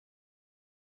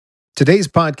Today's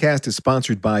podcast is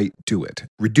sponsored by Do It.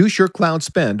 Reduce your cloud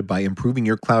spend by improving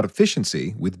your cloud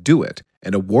efficiency with Do It,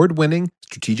 an award-winning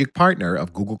strategic partner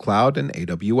of Google Cloud and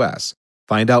AWS.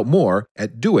 Find out more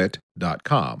at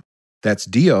doit.com. That's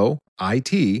DOIT.com.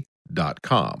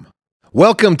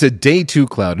 Welcome to Day 2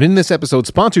 Cloud. And in this episode,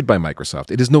 sponsored by Microsoft,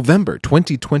 it is November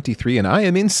 2023, and I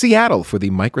am in Seattle for the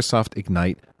Microsoft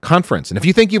Ignite conference. And if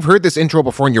you think you've heard this intro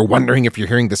before and you're wondering if you're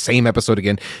hearing the same episode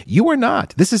again, you are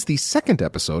not. This is the second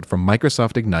episode from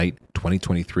Microsoft Ignite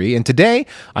 2023. And today,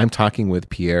 I'm talking with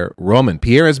Pierre Roman.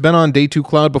 Pierre has been on Day 2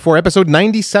 Cloud before, episode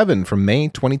 97 from May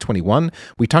 2021.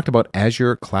 We talked about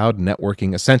Azure Cloud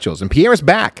Networking Essentials. And Pierre is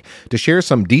back to share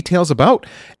some details about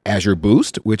Azure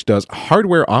Boost, which does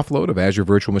hardware offload of Azure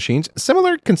virtual machines,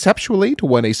 similar conceptually to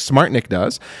what a SmartNIC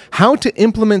does, how to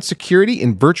implement security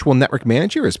in Virtual Network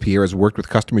Manager, as Pierre has worked with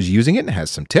customers using it and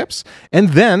has some tips,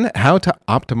 and then how to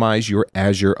optimize your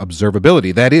Azure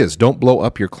observability. That is, don't blow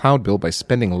up your cloud bill by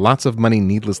spending lots of money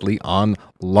needlessly on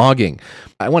logging.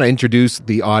 I want to introduce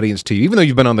the audience to you, even though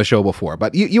you've been on the show before,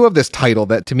 but you have this title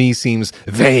that to me seems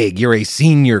vague. You're a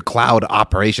senior cloud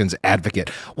operations advocate.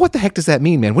 What the heck does that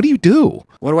mean, man? What do you do?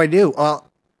 What do I do? Well,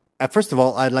 first of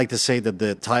all, I'd like to say that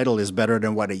the title is better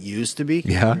than what it used to be,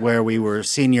 where we were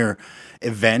senior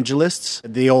evangelists,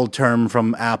 the old term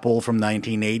from Apple from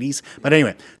 1980s. But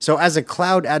anyway, so as a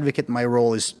cloud advocate, my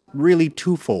role is really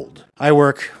twofold. I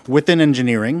work within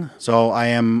engineering, so I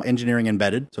am engineering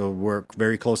embedded, so work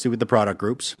very closely with the product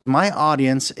groups. My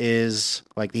audience is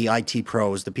like the IT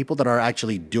pros, the people that are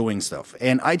actually doing stuff.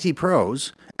 And IT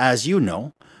pros, as you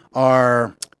know,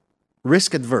 are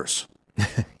risk adverse.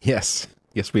 Yes,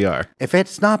 we are. If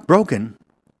it's not broken,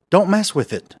 don't mess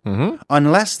with it,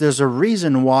 unless there's a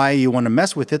reason why you want to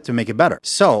mess with it to make it better.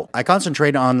 So I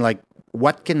concentrate on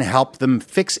what can help them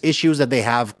fix issues that they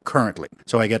have currently.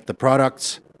 So I get the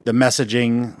products, the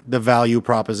messaging, the value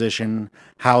proposition,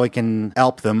 how it can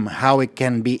help them, how it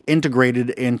can be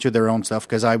integrated into their own stuff,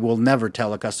 because I will never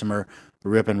tell a customer,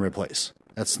 rip and replace.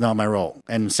 That's not my role.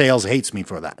 And sales hates me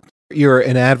for that. You're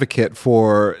an advocate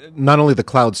for not only the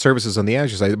cloud services on the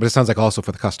Azure side, but it sounds like also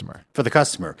for the customer. For the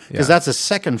customer. Because that's a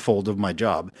second fold of my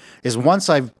job, is once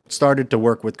I've started to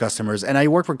work with customers, and I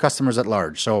work with customers at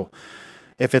large. So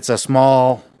if it's a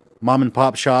small mom and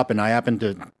pop shop and I happen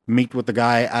to meet with the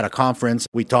guy at a conference,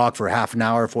 we talk for half an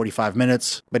hour, 45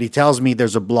 minutes, but he tells me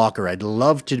there's a blocker. I'd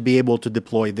love to be able to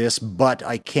deploy this, but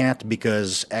I can't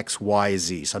because X, Y,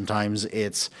 Z. Sometimes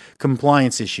it's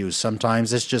compliance issues.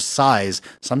 Sometimes it's just size.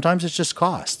 Sometimes it's just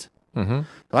cost. So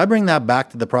I bring that back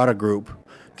to the product group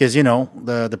because,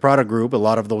 the product group, a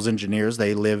lot of those engineers,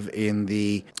 they live in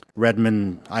the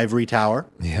Redmond Ivory Tower.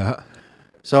 Yeah.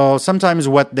 So sometimes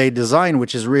what they design,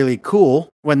 which is really cool,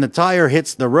 when the tire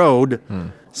hits the road,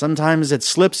 sometimes it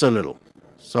slips a little.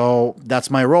 So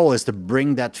that's my role, is to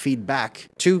bring that feedback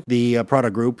to the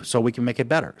product group so we can make it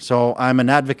better. So I'm an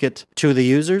advocate to the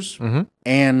users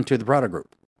and to the product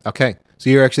group. Okay. So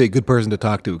you're actually a good person to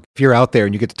talk to. If you're out there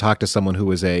and you get to talk to someone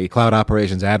who is a cloud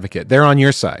operations advocate, they're on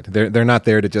your side. They're not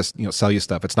there to just sell you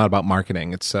stuff. It's not about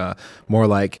marketing. It's more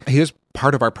like, here's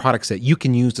part of our products that you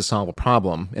can use to solve a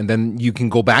problem. And then you can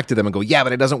go back to them and go, yeah,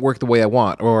 but it doesn't work the way I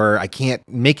want, or I can't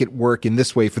make it work in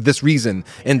this way for this reason.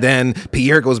 And then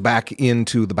Pierre goes back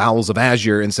into the bowels of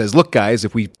Azure and says, look, guys,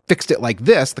 if we fixed it like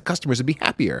this, the customers would be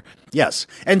happier. Yes.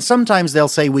 And sometimes they'll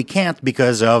say we can't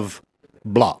because of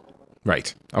blah.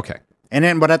 Right. Okay.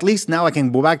 But at least now I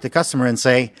can go back to the customer and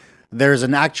say, there's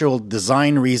an actual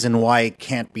design reason why it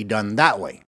can't be done that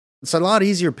way. It's a lot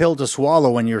easier pill to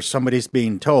swallow when somebody's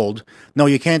being told, no,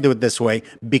 you can't do it this way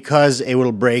because it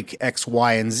will break X,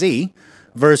 Y, and Z,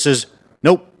 versus,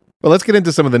 nope. Well, let's get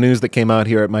into some of the news that came out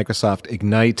here at Microsoft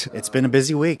Ignite. It's been a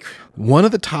busy week. One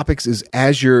of the topics is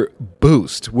Azure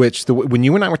Boost, which when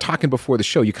you and I were talking before the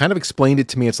show, you kind of explained it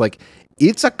to me. It's like,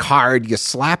 it's a card you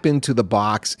slap into the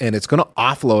box, and it's going to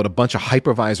offload a bunch of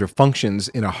hypervisor functions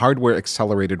in a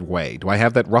hardware-accelerated way. Do I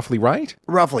have that roughly right?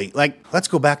 Roughly. Let's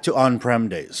go back to on-prem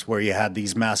days, where you had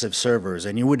these massive servers,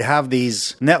 and you would have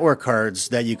these network cards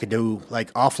that you could do,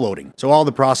 offloading. So all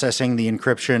the processing, the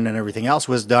encryption, and everything else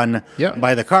was done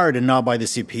by the card and not by the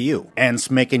CPU.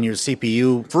 Hence, making your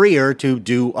CPU freer to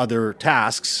do other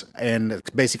tasks and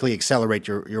basically accelerate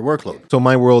your workload. So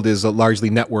my world is largely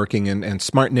networking, and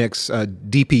SmartNICs,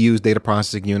 DPUs, data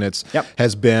processing units,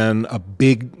 has been a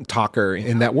big talker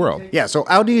in that world. Yeah, so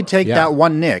how do you take that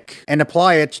one NIC and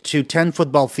apply it to 10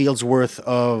 football fields worth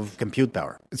of compute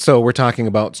power? So we're talking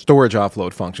about storage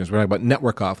offload functions, we're talking about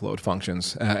network offload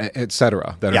functions, et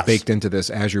cetera, that are baked into this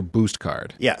Azure Boost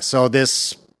card. Yeah, so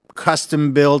this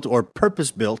custom built or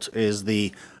purpose built is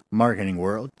the marketing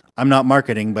world. I'm not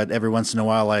marketing, but every once in a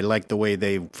while I like the way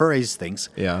they phrase things.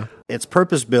 Yeah. It's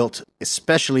purpose-built,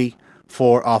 especially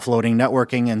for offloading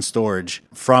networking and storage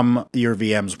from your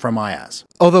VMs from IaaS.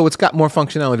 Although it's got more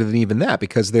functionality than even that,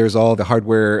 because there's all the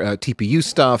hardware TPU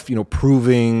stuff,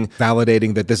 proving,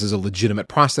 validating that this is a legitimate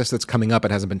process that's coming up.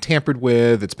 It hasn't been tampered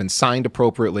with. It's been signed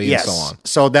appropriately, and so on.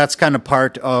 So that's kind of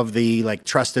part of the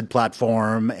trusted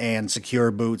platform and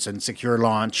secure boots and secure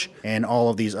launch and all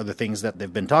of these other things that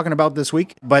they've been talking about this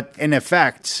week. But in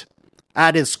effect,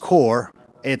 at its core,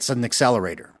 it's an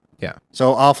accelerator. Yeah.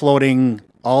 So offloading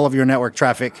all of your network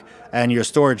traffic and your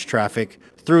storage traffic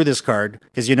through this card,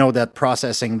 because you know that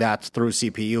processing that through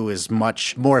CPU is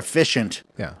much more efficient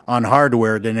on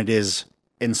hardware than it is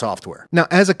in software. Now,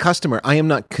 as a customer, I am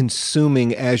not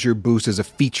consuming Azure Boost as a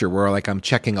feature where I'm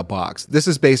checking a box. This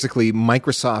is basically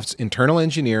Microsoft's internal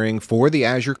engineering for the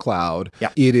Azure cloud.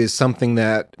 Yeah. It is something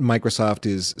that Microsoft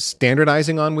is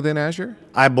standardizing on within Azure?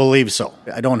 I believe so.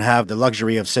 I don't have the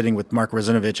luxury of sitting with Mark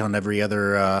Razinovich on every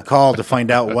other call to find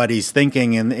out what he's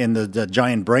thinking in the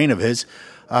giant brain of his.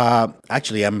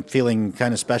 Actually, I'm feeling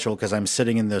kind of special because I'm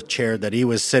sitting in the chair that he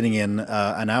was sitting in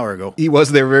an hour ago. He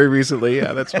was there very recently.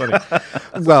 Yeah, that's funny.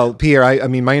 Well, Pierre, I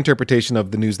mean, my interpretation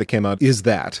of the news that came out is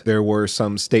that there were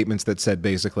some statements that said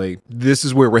basically, this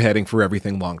is where we're heading for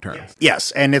everything long term.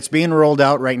 Yes, and it's being rolled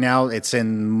out right now. It's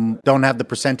don't have the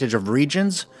percentage of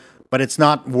regions, but it's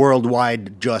not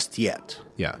worldwide just yet.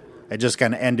 Yeah. It just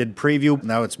kind of ended preview.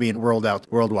 Now it's being rolled out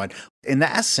worldwide. In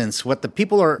essence, what the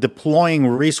people are deploying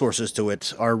resources to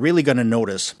it are really going to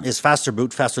notice is faster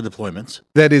boot, faster deployments.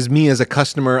 That is me as a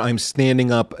customer. I'm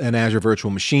standing up an Azure virtual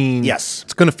machine. Yes.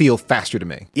 It's going to feel faster to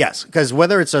me. Yes, because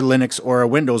whether it's a Linux or a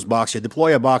Windows box, you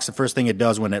deploy a box, the first thing it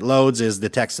does when it loads is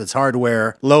detects its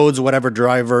hardware, loads whatever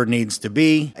driver needs to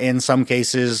be. In some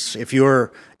cases, if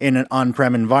you're in an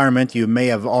on-prem environment, you may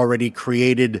have already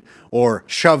created or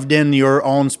shoved in your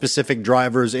own specific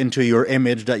drivers into your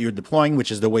image that you're deploying,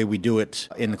 which is the way we do it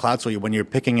in the cloud. So when you're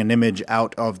picking an image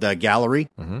out of the gallery,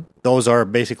 those are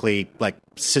basically like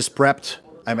sysprepped.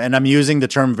 And I'm using the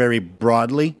term very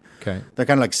broadly. Okay. They're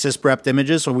kind of like sysprepped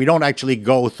images. So we don't actually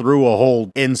go through a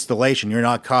whole installation. You're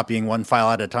not copying one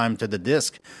file at a time to the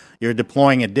disk. You're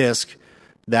deploying a disk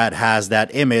that has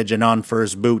that image, and on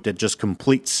first boot, it just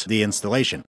completes the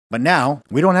installation. But now,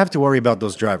 we don't have to worry about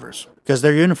those drivers because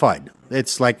they're unified.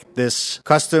 It's like this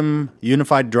custom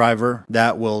unified driver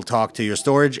that will talk to your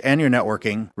storage and your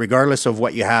networking, regardless of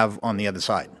what you have on the other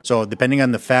side. So depending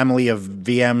on the family of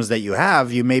VMs that you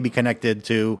have, you may be connected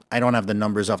to, I don't have the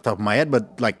numbers off the top of my head,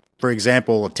 but like, for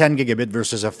example, a 10 gigabit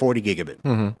versus a 40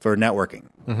 gigabit for networking.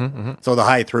 So the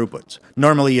high throughputs.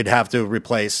 Normally, you'd have to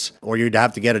replace or you'd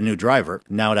have to get a new driver.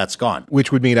 Now that's gone.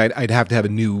 Which would mean I'd have to have a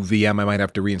new VM. I might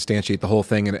have to reinstantiate the whole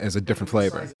thing as a different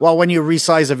flavor. Well, when you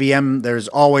resize a VM, there's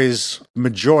always,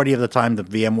 majority of the time, the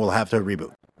VM will have to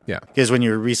reboot. Yeah. Because when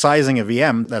you're resizing a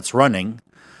VM that's running,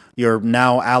 you're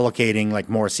now allocating like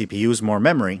more CPUs, more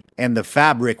memory, and the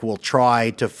fabric will try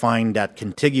to find that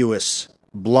contiguous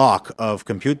block of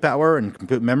compute power and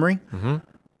compute memory.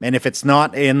 And if it's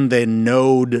not in the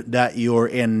node that you're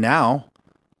in now,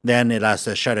 then it has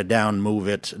to shut it down, move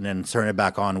it, and then turn it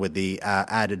back on with the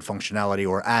added functionality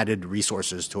or added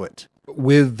resources to it.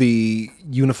 With the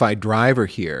unified driver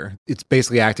here, it's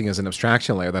basically acting as an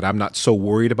abstraction layer that I'm not so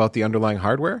worried about the underlying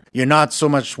hardware. You're not so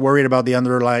much worried about the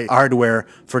underlying hardware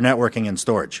for networking and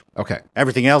storage. Okay.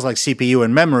 Everything else like CPU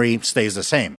and memory stays the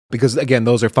same. Because, again,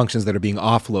 those are functions that are being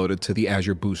offloaded to the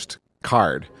Azure Boost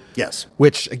card. Yes.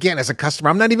 Which, again, as a customer,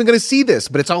 I'm not even going to see this,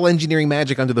 but it's all engineering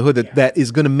magic under the hood that is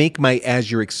going to make my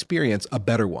Azure experience a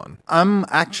better one. I'm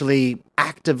actually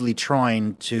actively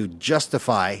trying to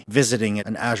justify visiting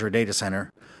an Azure data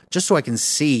center just so I can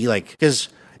see, because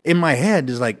in my head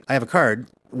is I have a card.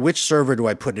 Which server do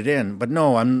I put it in? But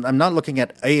no, I'm not looking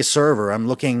at a server. I'm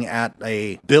looking at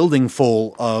a building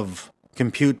full of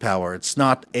compute power. It's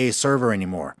not a server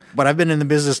anymore. But I've been in the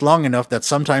business long enough that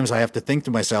sometimes I have to think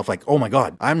to myself oh my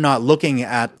God, I'm not looking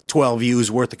at 12 U's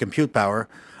worth of compute power.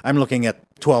 I'm looking at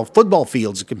 12 football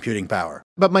fields of computing power.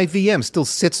 But my VM still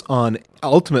sits on,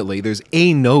 ultimately, there's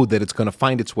a node that it's going to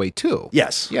find its way to.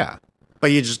 Yes. Yeah.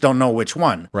 But you just don't know which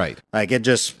one. Right. It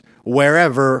just,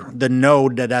 wherever the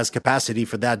node that has capacity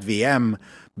for that VM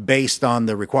based on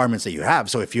the requirements that you have.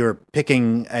 So if you're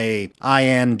picking a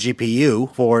IN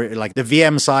GPU for the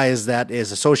VM size that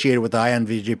is associated with the IN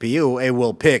GPU, it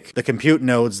will pick the compute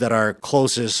nodes that are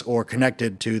closest or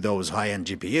connected to those high-end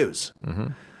GPUs.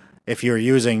 If you're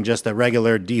using just a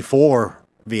regular D4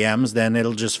 VMs, then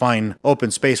it'll just find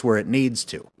open space where it needs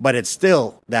to. But it's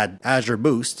still that Azure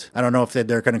Boost. I don't know if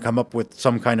they're going to come up with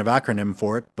some kind of acronym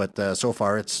for it, but so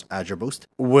far it's Azure Boost.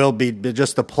 Will be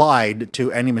just applied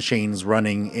to any machines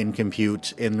running in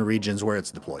compute in the regions where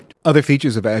it's deployed. Other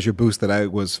features of Azure Boost that I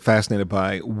was fascinated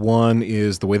by, one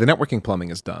is the way the networking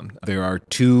plumbing is done. There are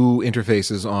two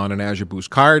interfaces on an Azure Boost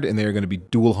card, and they're going to be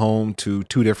dual home to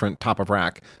two different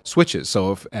top-of-rack switches.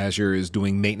 So if Azure is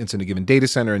doing maintenance in a given data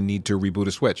center and need to reboot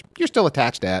a switch, you're still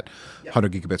attached at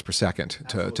 100 gigabits per second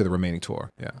to the remaining tour.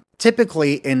 Yeah.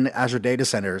 Typically in Azure data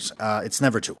centers, it's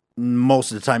never two.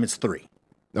 Most of the time it's three.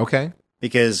 Okay.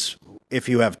 Because if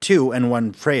you have two and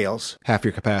one fails, half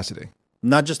your capacity.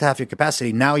 Not just half your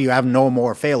capacity, now you have no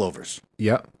more failovers.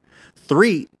 Yeah.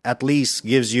 Three at least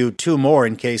gives you two more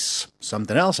in case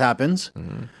something else happens.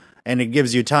 Mm-hmm. And it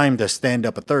gives you time to stand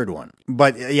up a third one.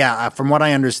 But yeah, from what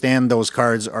I understand, those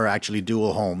cards are actually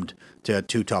dual homed to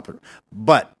two top.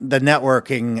 But the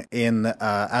networking in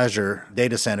Azure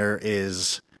data center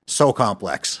is so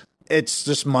complex. It's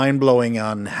just mind-blowing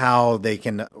on how they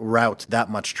can route that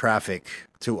much traffic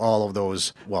to all of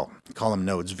those, well, call them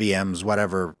nodes, VMs,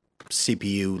 whatever,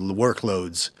 CPU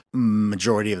workloads,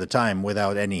 majority of the time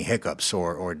without any hiccups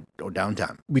or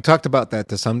downtime. We talked about that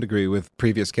to some degree with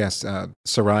previous guests.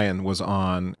 Sarayan was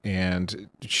on and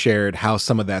shared how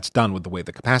some of that's done with the way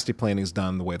the capacity planning is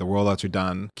done, the way the rollouts are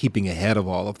done, keeping ahead of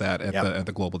all of that at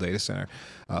the global data center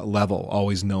level,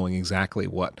 always knowing exactly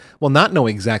not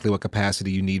knowing exactly what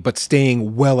capacity you need, but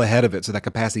staying well ahead of it so that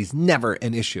capacity is never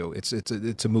an issue.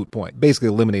 It's a moot point, basically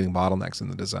eliminating bottlenecks in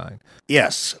the design.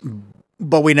 Yes.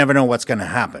 But we never know what's going to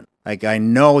happen. Like, I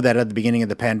know that at the beginning of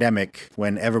the pandemic,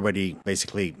 when everybody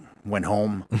basically went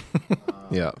home,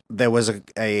 there was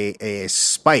a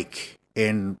spike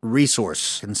in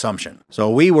resource consumption. So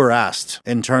we were asked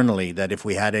internally that if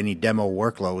we had any demo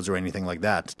workloads or anything like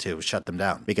that to shut them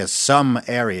down. Because some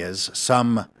areas,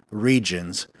 some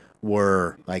regions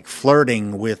were like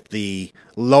flirting with the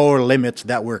lower limit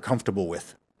that we're comfortable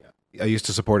with. I used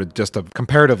to support just a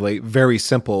comparatively very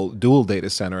simple dual data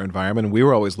center environment, and we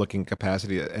were always looking at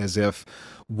capacity as if,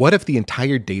 what if the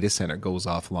entire data center goes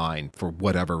offline for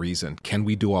whatever reason? Can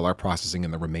we do all our processing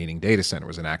in the remaining data center? It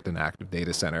was an active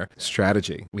data center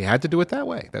strategy. We had to do it that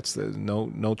way. That's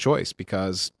no choice,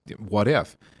 because what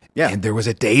if? Yeah. And there was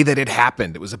a day that it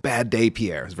happened. It was a bad day,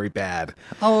 Pierre. It was very bad.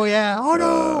 Oh, yeah. Oh,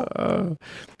 no.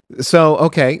 So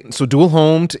dual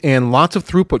homed and lots of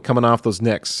throughput coming off those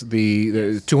NICs.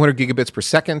 The 200 gigabits per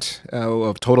second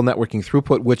of total networking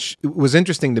throughput, which was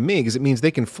interesting to me because it means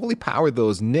they can fully power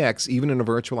those NICs even in a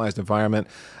virtualized environment.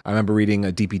 I remember reading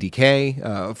a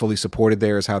DPDK fully supported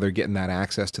there is how they're getting that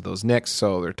access to those NICs,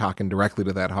 so they're talking directly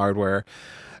to that hardware.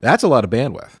 That's a lot of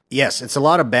bandwidth. Yes, it's a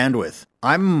lot of bandwidth.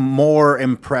 I'm more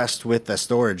impressed with the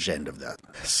storage end of that.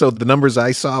 So the numbers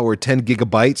I saw were 10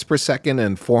 gigabytes per second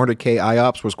and 400K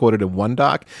IOPS was quoted in one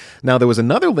doc. Now, there was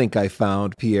another link I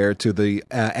found, Pierre, to the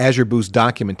Azure Boost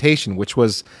documentation, which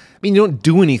was, you don't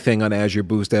do anything on Azure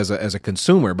Boost as a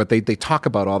consumer, but they talk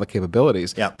about all the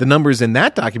capabilities. Yep. The numbers in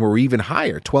that document were even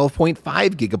higher, 12.5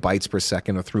 gigabytes per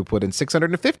second of throughput and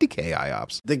 650K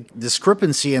IOPS. The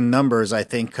discrepancy in numbers, I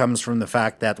think, comes from the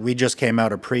fact that we just came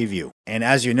out of preview. And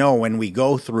as you know, when we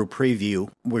go through preview,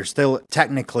 we're still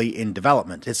technically in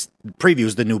development. Preview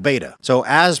is the new beta. So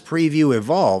as preview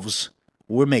evolves,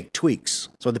 we'll make tweaks.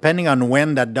 So depending on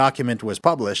when that document was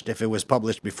published, if it was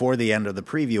published before the end of the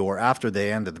preview or after the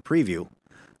end of the preview,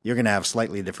 you're going to have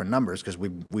slightly different numbers because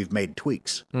we've made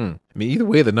tweaks. Either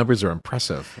way, the numbers are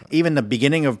impressive. Even the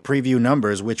beginning of preview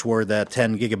numbers, which were the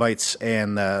 10 gigabytes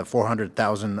and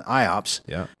 400,000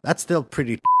 IOPS, that's still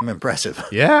pretty impressive.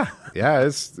 Yeah,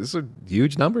 these are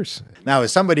huge numbers. Now, if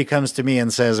somebody comes to me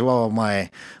and says, well, my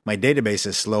database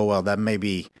is slow, well, that may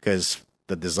be because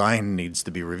the design needs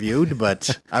to be reviewed,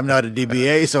 but I'm not a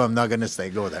DBA, so I'm not going to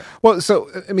go there. Well, so,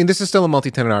 this is still a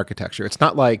multi-tenant architecture. It's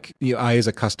not like I, as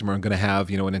a customer, am going to have,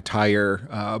 an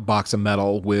entire box of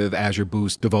metal with Azure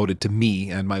Boost devoted to me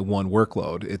and my one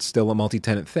workload. It's still a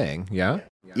multi-tenant thing, yeah?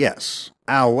 Yes.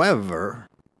 However,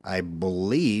 I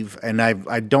believe, and I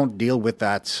don't deal with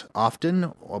that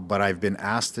often, but I've been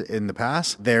asked in the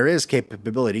past, there is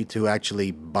capability to actually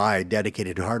buy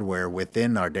dedicated hardware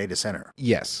within our data center.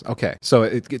 Yes. Okay. So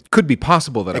it could be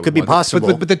possible that it could be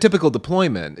possible. But the typical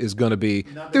deployment is going to be,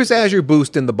 there's Azure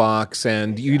Boost in the box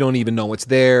and you don't even know it's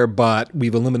there, but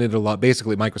we've eliminated a lot.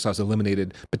 Basically, Microsoft's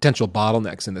eliminated potential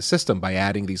bottlenecks in the system by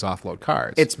adding these offload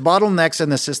cards. It's bottlenecks in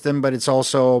the system, but it's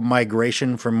also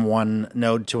migration from one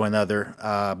node to another.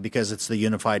 because it's the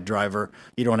unified driver.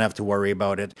 You don't have to worry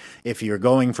about it. If you're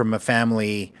going from a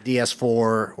family DS4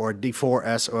 or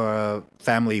D4S or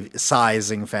family,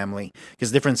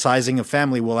 because different sizing of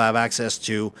family will have access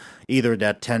to either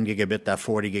that 10 gigabit, that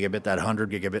 40 gigabit, that 100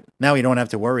 gigabit. Now you don't have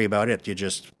to worry about it. You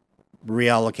just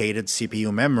reallocated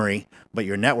CPU memory, but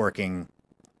you're networking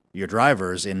your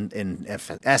drivers in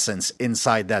essence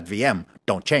inside that VM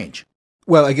don't change.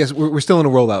 Well, I guess we're still in a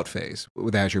rollout phase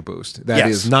with Azure Boost. That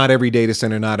is, not every data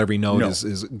center, not every node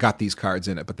is got these cards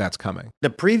in it, but that's coming. The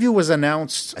preview was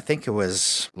announced, I think it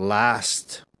was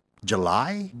last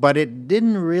July, but it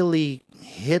didn't really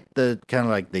hit the kind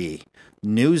of like the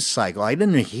news cycle. I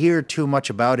didn't hear too much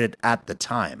about it at the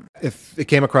time. If it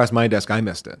came across my desk, I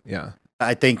missed it. Yeah.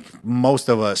 I think most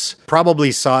of us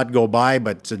probably saw it go by,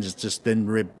 but just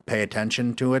didn't pay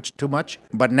attention to it too much.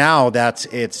 But now that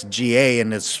it's GA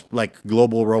and it's like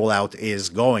global rollout is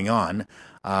going on,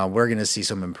 we're going to see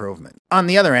some improvement. On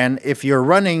the other end, if you're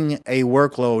running a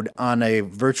workload on a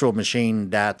virtual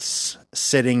machine that's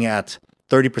sitting at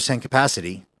 30%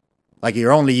 capacity, like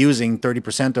you're only using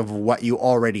 30% of what you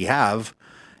already have,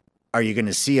 are you going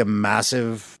to see a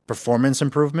massive performance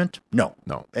improvement? No.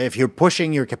 If you're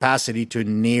pushing your capacity to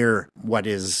near what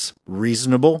is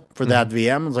reasonable for that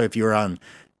VM, so if you're on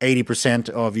 80%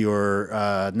 of your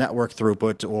network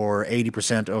throughput or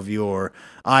 80% of your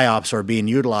IOPS are being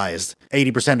utilized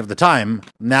 80% of the time,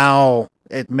 now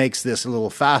it makes this a little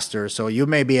faster. So you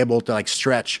may be able to like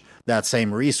stretch that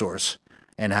same resource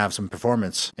and have some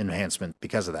performance enhancement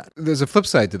because of that. There's a flip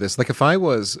side to this. Like if I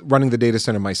was running the data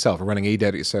center myself or running a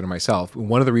data center myself,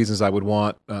 one of the reasons I would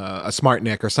want a smart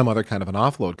NIC or some other kind of an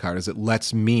offload card is it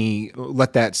lets me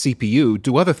let that CPU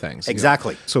do other things.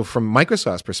 Exactly. You know? So from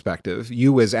Microsoft's perspective,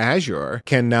 you as Azure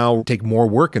can now take more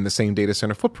work in the same data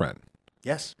center footprint.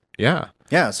 Yes. Yeah.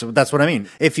 Yeah, so that's what I mean.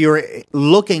 If you're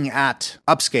looking at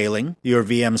upscaling your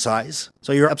VM size,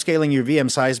 so you're upscaling your VM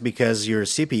size because your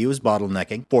CPU is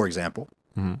bottlenecking, for example.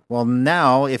 Well,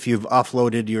 now if you've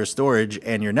offloaded your storage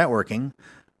and your networking,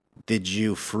 did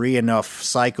you free enough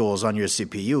cycles on your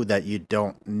CPU that you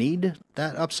don't need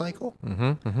that upcycle?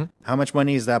 How much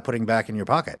money is that putting back in your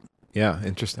pocket? Yeah,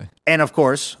 interesting. And of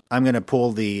course, I'm going to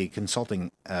pull the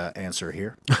consulting answer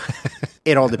here.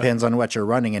 It all depends on what you're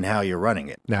running and how you're running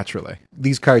it. Naturally.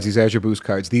 These cards, these Azure Boost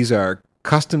cards, these are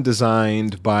custom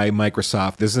designed by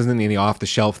Microsoft. This isn't any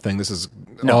off-the-shelf thing. This is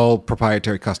all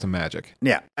proprietary custom magic.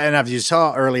 Yeah. And as you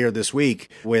saw earlier this week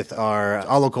with our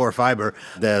Holocore Fiber,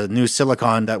 the new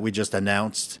silicon that we just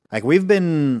announced, like we've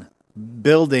been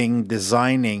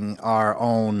designing our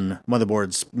own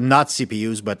motherboards, not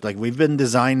CPUs, but like we've been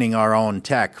designing our own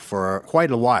tech for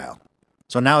quite a while.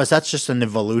 So now that's just an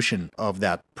evolution of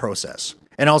that process.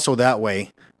 And also that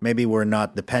way, maybe we're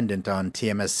not dependent on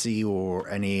TSMC or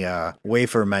any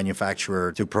wafer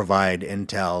manufacturer to provide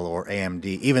Intel or AMD,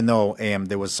 even though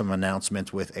there was some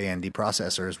announcement with AMD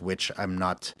processors, which I'm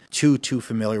not too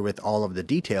familiar with all of the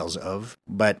details of.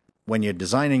 But when you're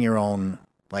designing your own,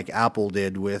 like Apple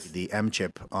did with the M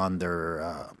chip on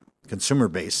their consumer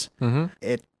base,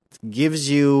 it gives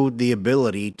you the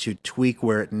ability to tweak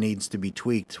where it needs to be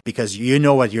tweaked because you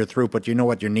know what your throughput, you know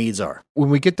what your needs are. When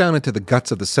we get down into the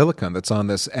guts of the silicon that's on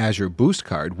this Azure Boost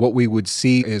card, what we would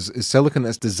see is silicon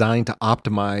that's designed to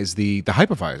optimize the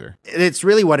hypervisor. It's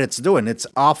really what it's doing. It's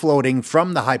offloading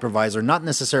from the hypervisor, not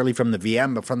necessarily from the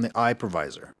VM, but from the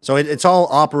hypervisor. So it's all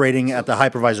operating at the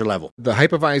hypervisor level. The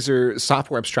hypervisor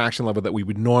software abstraction level that we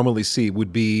would normally see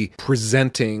would be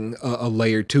presenting a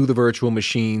layer to the virtual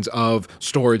machines of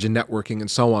storage and networking and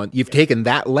so on. You've taken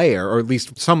that layer, or at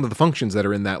least some of the functions that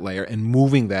are in that layer, and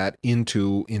moving that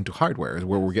into hardware is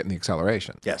where we're getting the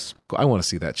acceleration. Yes. I want to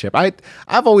see that chip.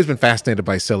 I've always been fascinated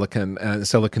by silicon and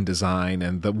silicon design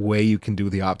and the way you can do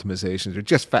the optimizations. They're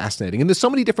just fascinating. And there's so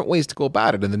many different ways to go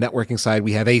about it. In the networking side,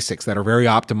 we have ASICs that are very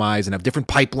optimized and have different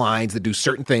pipelines that do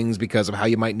certain things because of how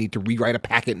you might need to rewrite a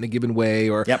packet in a given way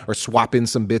or swap in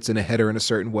some bits in a header in a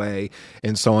certain way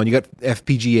and so on. You got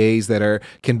FPGAs that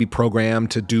can be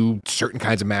programmed to do certain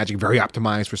kinds of magic, very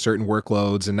optimized for certain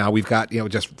workloads. And now we've got,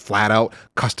 just flat out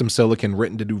custom silicon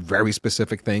written to do very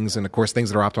specific things. And of course, things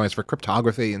that are optimized for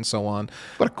cryptography and so on.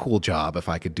 What a cool job if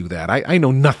I could do that. I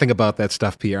know nothing about that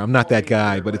stuff, Pierre. I'm not that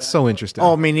guy, but it's so interesting.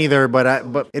 Oh, me neither.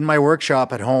 But in my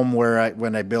workshop at home where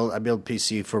when I build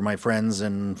PC for my friends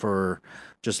and for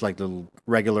just like the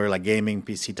regular like gaming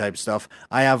PC type stuff,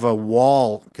 I have a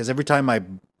wall because every time I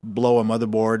blow a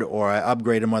motherboard or I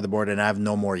upgrade a motherboard and I have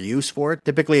no more use for it,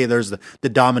 typically there's the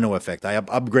domino effect. I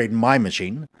upgrade my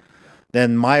machine,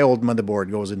 Then my old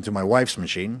motherboard goes into my wife's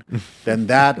machine. Then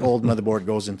that old motherboard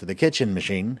goes into the kitchen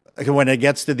machine. When it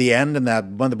gets to the end and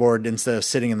that motherboard, instead of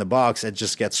sitting in the box, it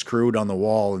just gets screwed on the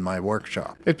wall in my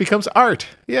workshop. It becomes art.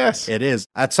 Yes. It is.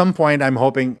 At some point, I'm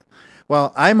hoping,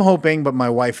 but my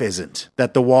wife isn't,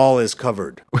 that the wall is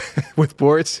covered. With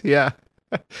boards? Yeah.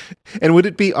 And would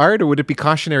it be art or would it be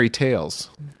cautionary tales?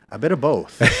 A bit of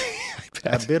both.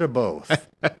 A bit of both.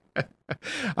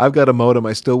 I've got a modem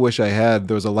I still wish I had.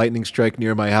 There was a lightning strike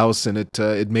near my house, and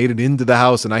it made it into the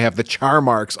house, and I have the char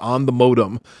marks on the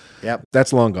modem. Yep.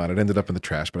 That's long gone. It ended up in the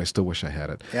trash, but I still wish I had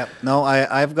it. Yep. No,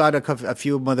 I've got a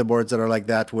few motherboards that are like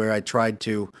that, where I tried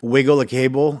to wiggle a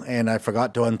cable and I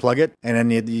forgot to unplug it, and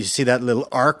then you see that little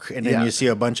arc, and then you see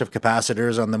a bunch of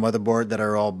capacitors on the motherboard that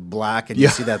are all black, and you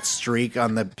see that streak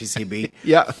on the PCB.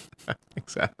 Yeah.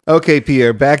 Exactly. Okay,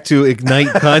 Pierre, back to Ignite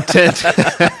content.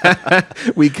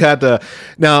 We got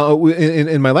now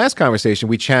in my last conversation,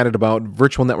 we chatted about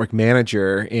Virtual Network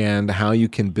Manager and how you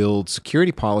can build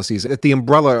security policies at the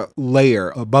umbrella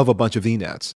layer above a bunch of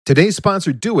VNets. Today's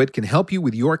sponsor, DoIT, can help you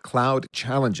with your cloud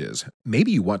challenges.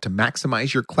 Maybe you want to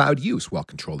maximize your cloud use while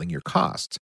controlling your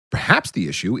costs. Perhaps the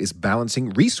issue is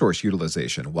balancing resource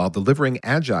utilization while delivering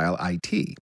agile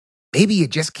IT. Maybe you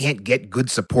just can't get good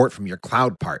support from your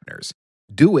cloud partners.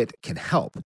 DoIT can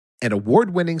help. An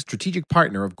award-winning strategic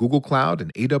partner of Google Cloud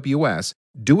and AWS,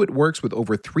 DoIT works with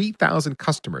over 3,000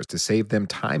 customers to save them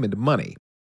time and money.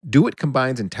 DoIT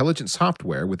combines intelligent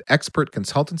software with expert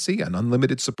consultancy and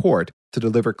unlimited support to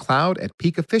deliver cloud at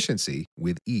peak efficiency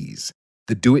with ease.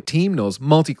 The DoIT team knows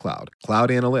multi-cloud, cloud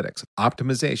analytics,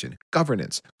 optimization,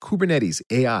 governance, Kubernetes,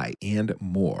 AI, and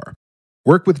more.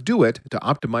 Work with DoIT to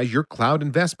optimize your cloud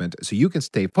investment so you can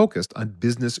stay focused on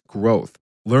business growth.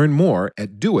 Learn more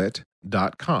at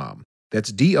doit.com.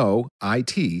 That's DOIT.com.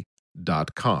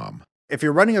 If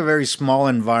you're running a very small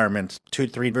environment, 2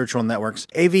 to 3 virtual networks,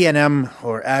 AVNM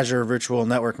or Azure Virtual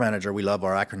Network Manager, we love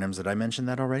our acronyms, that I mentioned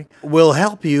that already, will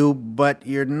help you, but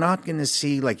you're not going to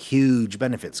see like huge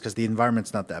benefits because the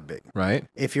environment's not that big. Right.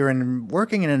 If you're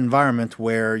working in an environment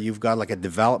where you've got like a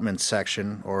development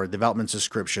section or development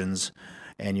subscriptions,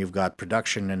 and you've got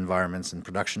production environments and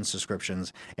production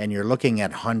subscriptions, and you're looking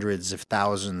at hundreds of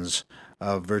thousands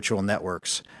of virtual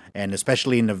networks, and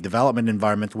especially in the development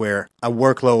environment where a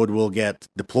workload will get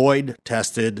deployed,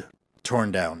 tested,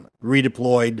 torn down,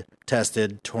 redeployed,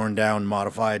 tested, torn down,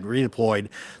 modified, redeployed.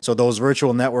 So those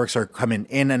virtual networks are coming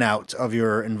in and out of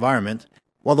your environment.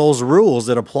 Well, those rules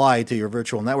that apply to your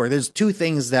virtual network, there's 2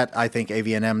 things that I think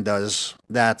AVNM does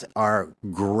that are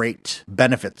great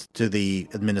benefits to the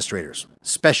administrators,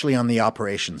 especially on the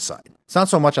operations side. It's not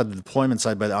so much on the deployment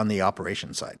side, but on the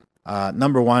operations side.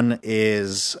 Number 1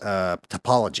 is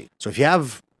topology. So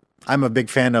I'm a big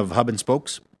fan of hub and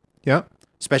spokes. Yeah.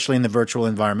 Especially in the virtual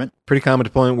environment. Pretty common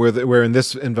deployment where in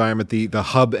this environment, the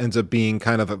hub ends up being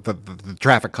kind of the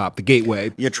traffic cop, the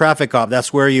gateway. Your traffic cop,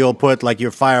 that's where you'll put like your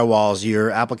firewalls,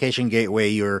 your application gateway,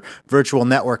 your virtual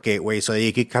network gateway, so that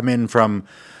you could come in from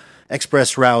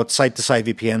express route, site-to-site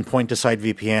VPN, point-to-site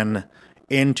VPN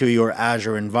into your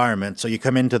Azure environment. So you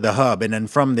come into the hub, and then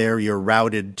from there, you're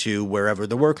routed to wherever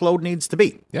the workload needs to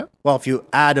be. Yeah. Well, if you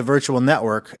add a virtual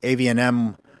network,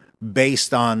 AVNM,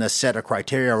 based on a set of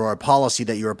criteria or a policy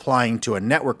that you're applying to a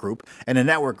network group, and a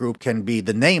network group can be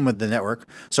the name of the network.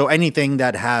 So anything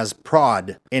that has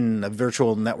prod in a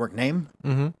virtual network name,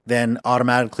 then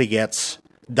dynamically gets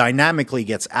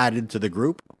added to the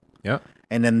group. Yeah.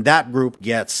 And then that group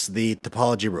gets the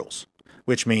topology rules,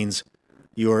 which means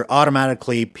you're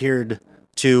automatically peered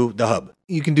to the hub.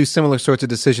 You can do similar sorts of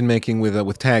decision making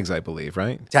with tags, I believe,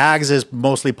 right? Tags is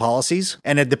mostly policies,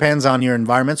 and it depends on your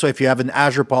environment. So if you have an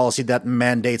Azure policy that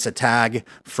mandates a tag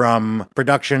from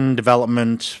production,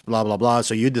 development, blah, blah, blah,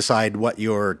 so you decide what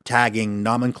your tagging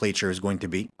nomenclature is going to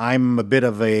be. I'm a bit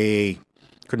of a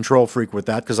control freak with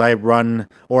that because I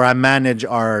manage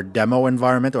our demo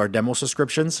environment, our demo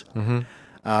subscriptions.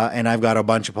 And I've got a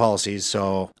bunch of policies.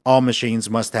 So all machines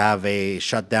must have a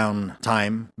shutdown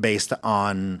time based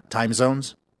on time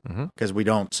zones, because we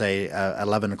don't say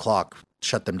 11 o'clock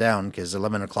shut them down, because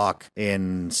 11 o'clock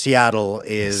in Seattle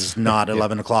is not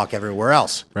 11 o'clock everywhere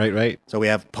else. Right. So we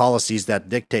have policies that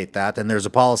dictate that. And there's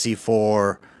a policy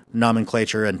for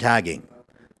nomenclature and tagging.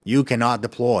 You cannot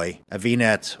deploy a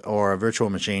VNet or a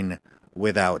virtual machine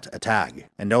without a tag.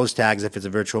 And those tags, if it's a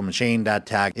virtual machine, that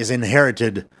tag is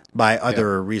inherited by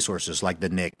other resources like the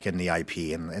NIC and the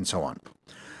IP and so on.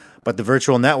 But the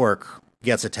virtual network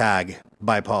gets a tag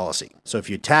by policy. So if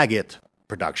you tag it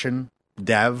production,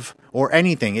 dev, or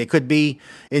anything. It could be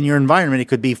in your environment. It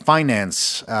could be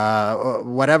finance,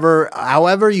 whatever,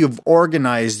 however you've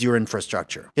organized your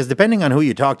infrastructure. Because depending on who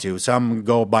you talk to, some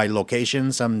go by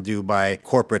location, some do by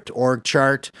corporate org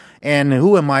chart. And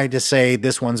who am I to say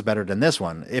this one's better than this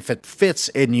one? If it fits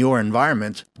in your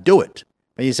environment, do it.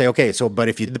 And you say, okay, but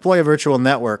if you deploy a virtual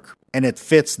network and it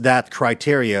fits that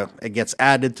criteria, it gets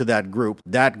added to that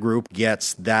group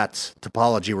gets that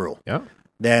topology rule. Yeah.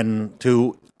 Then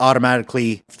to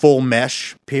automatically full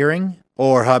mesh peering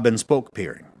or hub and spoke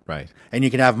peering. Right. And you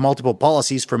can have multiple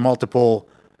policies for multiple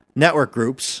network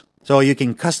groups. So you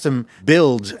can custom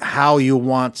build how you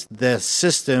want the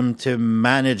system to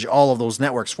manage all of those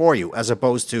networks for you, as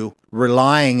opposed to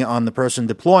relying on the person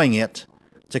deploying it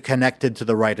to connect it to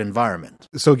the right environment.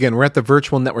 So again, we're at the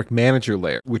virtual network manager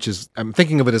layer, which is, I'm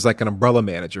thinking of it as like an umbrella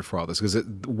manager for all this, because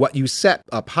what you set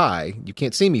up high, you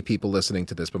can't see me, people listening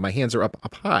to this, but my hands are up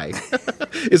high,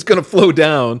 is going to flow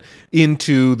down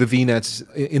into the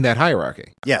VNets in that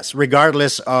hierarchy. Yes,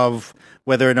 regardless of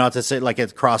whether or not it's like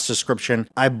it's cross-subscription.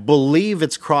 I believe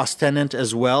it's cross-tenant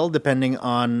as well, depending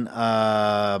on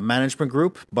management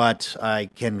group, but I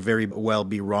can very well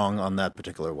be wrong on that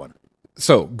particular one.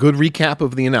 So, good recap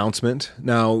of the announcement.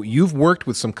 Now, you've worked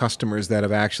with some customers that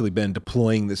have actually been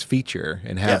deploying this feature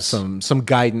and have some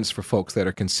guidance for folks that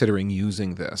are considering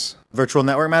using this. Virtual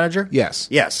Network Manager? Yes.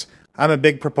 Yes. I'm a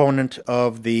big proponent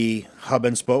of the hub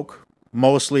and spoke,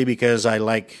 mostly because I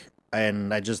like,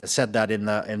 and I just said that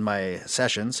in my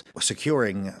sessions,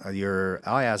 securing your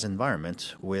IaaS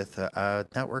environment with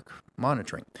network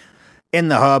monitoring. In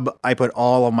the hub, I put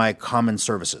all of my common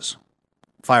services,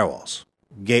 firewalls,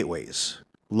 gateways,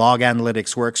 log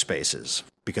analytics workspaces,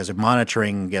 because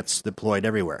monitoring gets deployed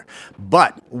everywhere.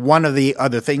 But one of the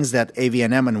other things that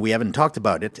AVNM, and we haven't talked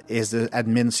about it, is the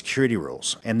admin security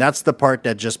rules. And that's the part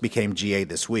that just became GA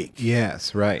this week.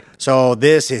 Yes, right. So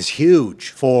this is huge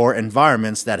for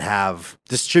environments that have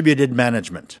distributed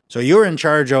management. So you're in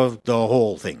charge of the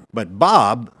whole thing. But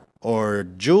Bob or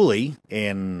Julie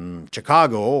in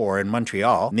Chicago or in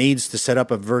Montreal needs to set up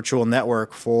a virtual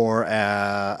network for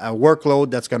a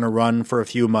workload that's going to run for a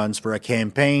few months for a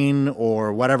campaign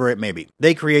or whatever it may be.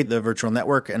 They create the virtual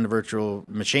network and the virtual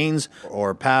machines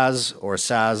or PaaS or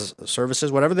SaaS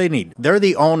services, whatever they need. They're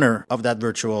the owner of that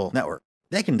virtual network.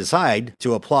 They can decide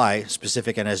to apply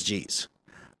specific NSGs.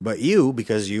 But you,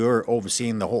 because you're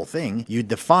overseeing the whole thing, you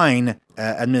define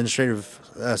administrative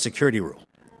security rule.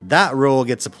 That rule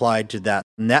gets applied to that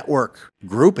network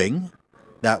grouping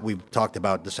that we've talked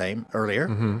about the same earlier.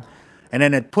 Mm-hmm. And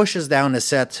then it pushes down a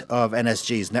set of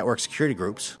NSGs, network security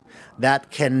groups,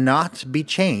 that cannot be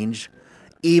changed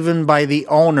even by the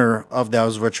owner of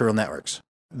those virtual networks.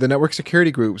 The network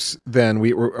security groups then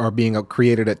are being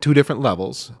created at two different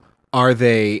levels. Are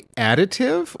they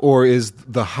additive, or is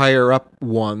the higher up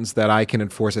ones that I can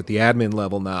enforce at the admin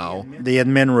level now? The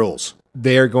admin rules.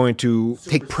 They're going to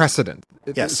take precedent.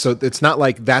 Yes. So it's not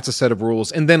like that's a set of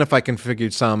rules, and then if I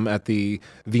configured some at the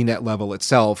VNet level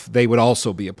itself, they would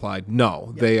also be applied.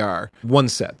 No, They are one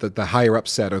set. The higher up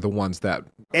set are the ones that...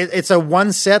 It's a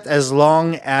one set as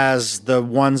long as the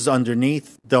ones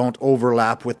underneath don't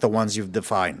overlap with the ones you've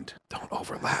defined. Don't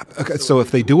overlap. Okay, so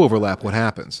if they do overlap, what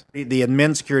happens? The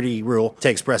admin security rule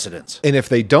takes precedence. And if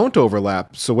they don't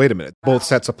overlap, so wait a minute, both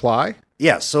sets apply?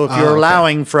 Yes, so if you're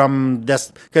allowing from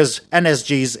this, because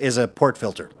NSGs is a port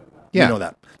filter. Yeah. You know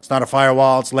that. It's not a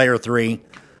firewall, it's layer 3.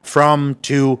 From,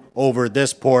 to, over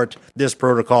this port, this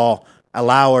protocol,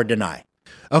 allow or deny.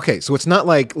 Okay, so it's not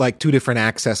like two different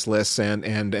access lists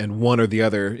and one or the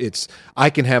other. It's I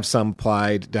can have some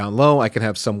applied down low, I can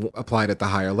have some applied at the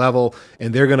higher level,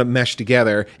 and they're going to mesh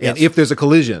together. And if there's a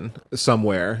collision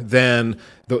somewhere, then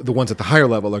the ones at the higher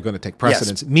level are going to take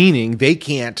precedence, meaning they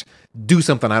can't do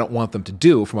something I don't want them to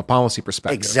do from a policy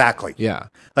perspective. Exactly. Yeah.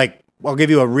 Like, I'll give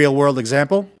you a real world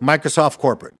example. Microsoft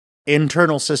Corporate.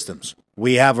 Internal systems.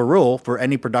 We have a rule for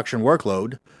any production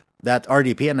workload that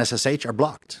RDP and SSH are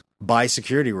blocked by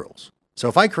security rules. So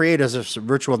if I create a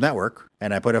virtual network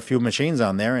and I put a few machines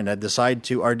on there and I decide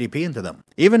to RDP into them,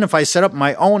 even if I set up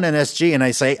my own NSG and I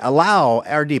say allow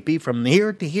RDP from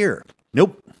here to here,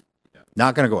 nope,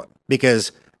 not going to go up,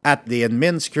 because at the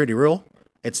admin security rule,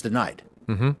 it's denied.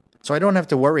 Mm-hmm. So I don't have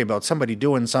to worry about somebody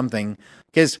doing something,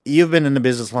 because you've been in the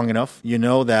business long enough. You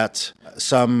know that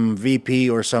some VP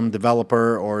or some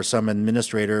developer or some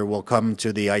administrator will come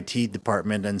to the IT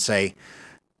department and say,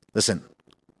 listen,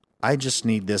 I just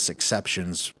need this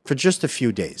exceptions for just a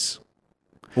few days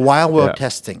while we're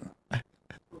testing.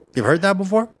 You've heard that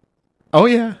before? Oh,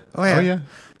 yeah. Oh, yeah.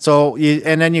 So,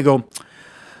 and then you go,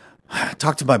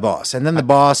 talk to my boss. And then the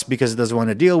boss, because he doesn't want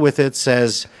to deal with it,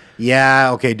 says,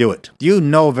 yeah, okay, do it. You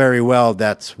know very well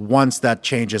that once that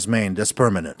change is made, that's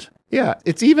permanent. Yeah,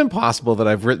 it's even possible that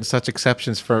I've written such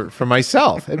exceptions for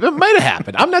myself. It might have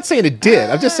happened. I'm not saying it did.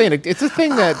 I'm just saying it's a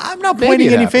thing that I'm not pointing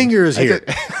any fingers here.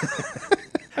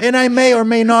 And I may or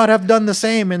may not have done the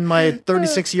same in my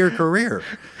 36-year career.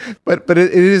 But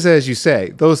it is, as you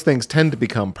say, those things tend to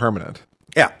become permanent.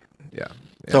 Yeah. Yeah.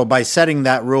 So by setting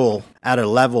that rule at a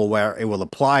level where it will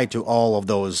apply to all of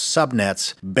those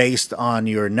subnets based on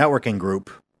your networking group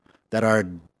that are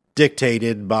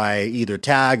dictated by either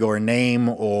tag or name,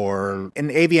 or in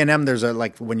AVNM, there's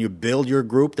when you build your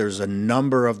group, there's a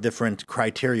number of different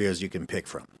criterias you can pick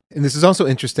from. And this is also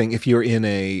interesting if you're in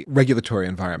a regulatory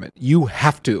environment. You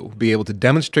have to be able to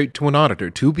demonstrate to an auditor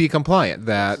to be compliant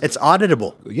that it's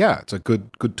auditable. Yeah, it's a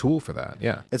good tool for that.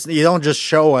 Yeah. You don't just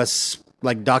show us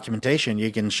like documentation.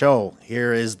 You can show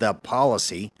here is the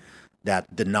policy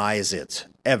that denies it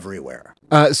everywhere.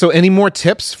 So any more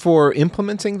tips for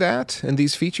implementing that and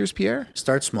these features, Pierre?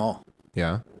 Start small.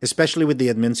 Yeah. Especially with the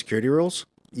admin security rules.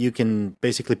 You can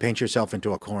basically paint yourself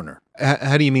into a corner.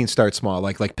 How do you mean start small?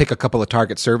 Like pick a couple of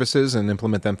target services and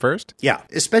implement them first? Yeah,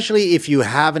 especially if you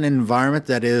have an environment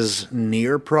that is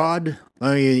near prod.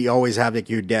 You always have like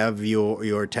your dev,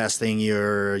 your testing,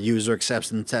 your user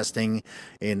acceptance testing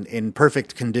in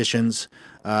perfect conditions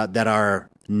that are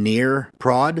near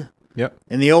prod. Yep.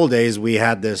 In the old days, we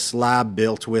had this lab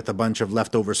built with a bunch of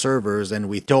leftover servers, and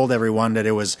we told everyone that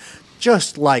it was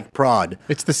just like prod.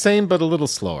 It's the same, but a little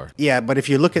slower. Yeah, but if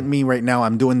you look at me right now,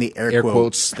 I'm doing the air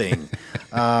quotes thing.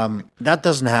 That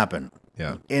doesn't happen.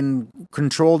 Yeah. In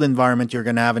controlled environment, you're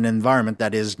going to have an environment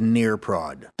that is near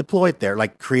prod. Deploy it there.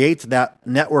 Like create that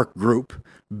network group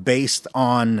based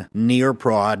on near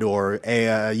prod or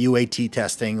UAT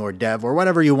testing or dev or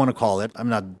whatever you want to call it. I'm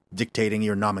not dictating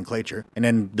your nomenclature. And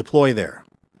then deploy there.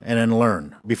 And then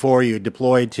learn before you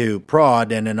deploy to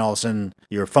prod, and then all of a sudden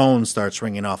your phone starts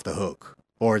ringing off the hook,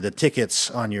 or the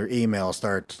tickets on your email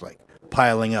start like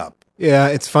piling up. Yeah,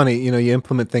 it's funny. You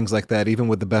implement things like that, even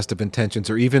with the best of intentions,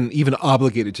 or even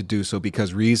obligated to do so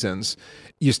because reasons.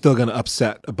 You're still going to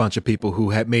upset a bunch of people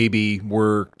who maybe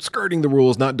were skirting the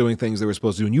rules, not doing things they were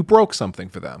supposed to do, and you broke something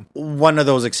for them. One of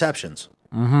those exceptions.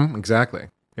 Mm-hmm. Exactly.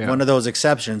 Yeah. One of those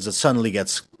exceptions that suddenly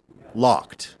gets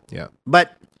locked. Yeah.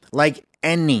 But like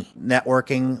any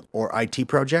networking or IT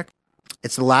project,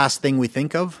 it's the last thing we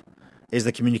think of is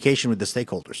the communication with the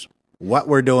stakeholders. What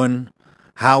we're doing,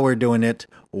 how we're doing it,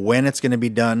 when it's going to be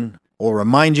done. We'll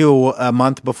remind you a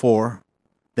month before,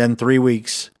 then 3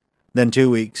 weeks, then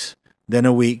 2 weeks, then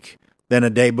a week, then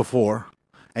a day before,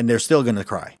 and they're still going to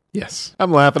cry. Yes.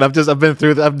 I'm laughing. I've been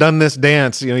through, I've done this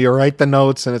dance. You write the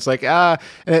notes and it's like,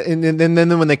 and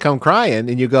then when they come crying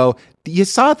and you go, you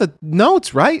saw the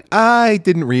notes, right? I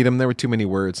didn't read them. There were too many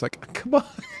words. Like, come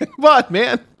on,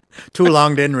 man. Too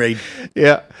long, didn't read.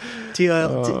 Yeah.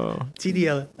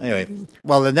 TDL. Anyway,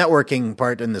 well, the networking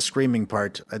part and the screaming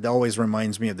part, it always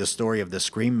reminds me of the story of the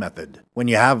scream method. When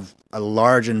you have a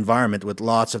large environment with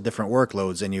lots of different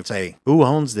workloads and you say, who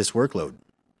owns this workload?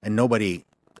 And nobody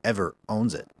ever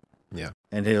owns it. Yeah.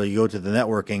 Until you go to the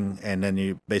networking and then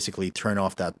you basically turn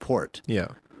off that port. Yeah.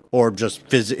 Or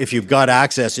just, if you've got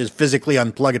access, just physically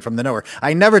unplug it from the network.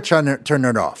 I never turn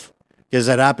it off because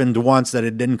it happened once that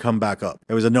it didn't come back up.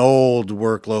 It was an old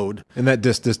workload. And that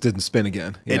disk didn't spin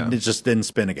again. Yeah. It just didn't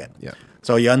spin again. Yeah.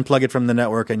 So you unplug it from the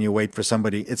network and you wait for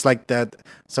somebody. It's like that.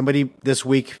 Somebody this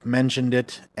week mentioned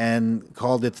it and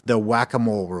called it the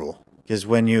whack-a-mole rule. Because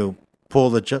when you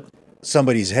pull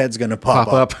somebody's head's going to pop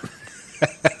up.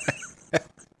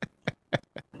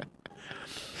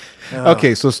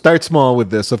 Okay, so start small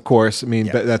with this, of course. I mean,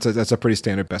 that's a pretty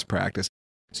standard best practice.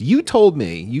 So you told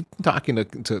me, you've been talking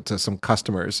to some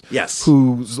customers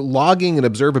whose logging and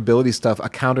observability stuff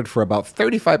accounted for about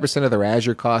 35% of their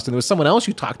Azure cost, and there was someone else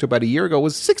you talked to about a year ago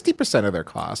was 60% of their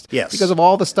cost. Yes. Because of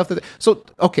all the stuff that...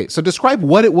 So describe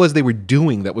what it was they were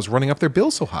doing that was running up their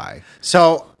bill so high.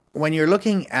 So when you're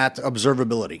looking at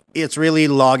observability, it's really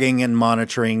logging and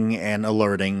monitoring and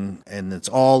alerting, and it's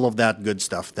all of that good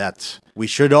stuff that we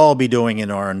should all be doing in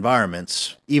our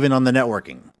environments, even on the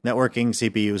networking,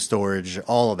 CPU, storage,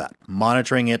 all of that.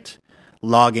 Monitoring it,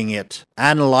 logging it,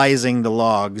 analyzing the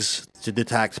logs to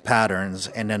detect patterns,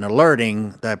 and then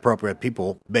alerting the appropriate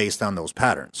people based on those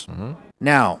patterns. Mm-hmm.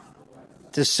 Now,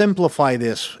 to simplify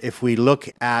this, if we look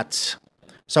at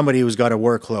somebody who's got a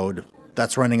workload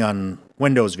that's running on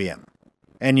Windows VM,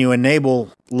 and you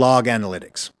enable log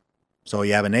analytics. So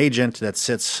you have an agent that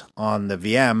sits on the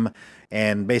VM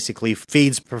and basically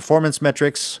feeds performance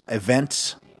metrics,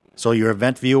 events, so your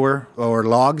event viewer or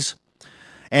logs,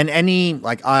 And any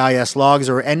like IIS logs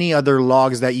or any other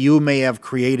logs that you may have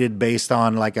created based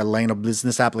on like a line of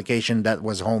business application that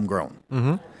was homegrown.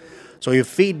 Mm-hmm. So you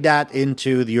feed that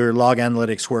into your log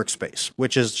analytics workspace,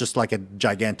 which is just like a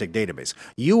gigantic database.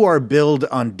 You are built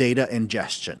on data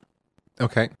ingestion.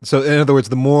 Okay. So in other words,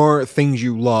 the more things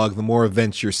you log, the more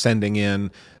events you're sending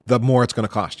in, the more it's going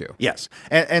to cost you. Yes.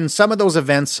 And some of those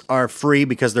events are free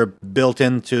because they're built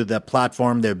into the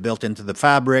platform. They're built into the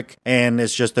fabric. And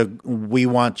it's just we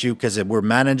want you, because we're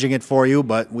managing it for you,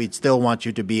 but we still want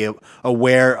you to be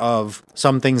aware of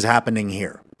some things happening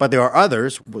here. But there are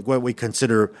others, what we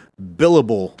consider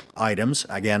billable items.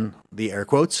 Again, the air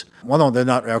quotes. Well, no, they're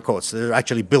not air quotes. They're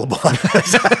actually billable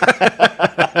items.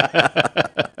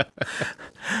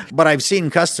 But I've seen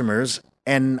customers,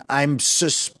 and I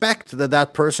suspect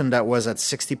that person that was at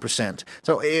 60%.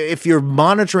 So if your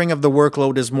monitoring of the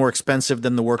workload is more expensive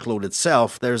than the workload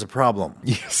itself, there's a problem.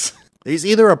 Yes. There's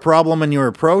either a problem in your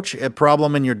approach, a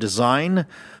problem in your design,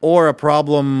 or a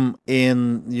problem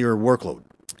in your workload.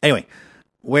 Anyway,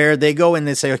 where they go and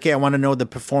they say, okay, I want to know the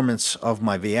performance of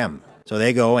my VM. So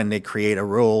they go and they create a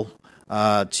rule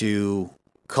to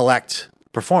collect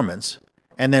performance,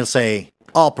 and they'll say,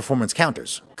 all performance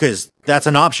counters, because that's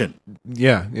an option.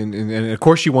 Yeah, and of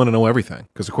course you want to know everything,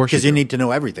 because you need to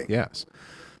know everything. Yes.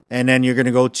 And then you're going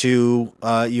to go to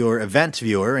your event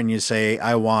viewer, and you say,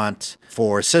 I want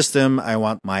for system, I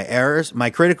want my errors, my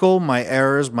critical, my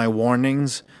errors, my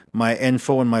warnings, my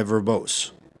info, and my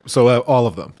verbose. So all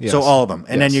of them. Yes. So all of them.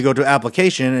 And then you go to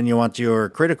application, and you want your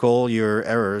critical, your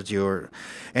errors,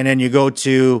 and then you go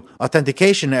to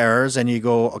authentication errors, and you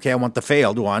go, okay, I want the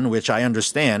failed one, which I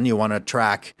understand. You want to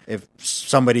track if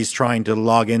somebody's trying to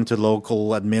log into local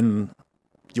admin,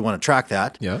 you want to track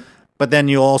that. Yeah. But then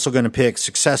you're also going to pick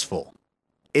successful.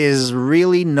 Is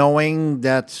really knowing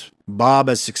that Bob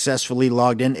has successfully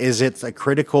logged in, is it a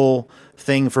critical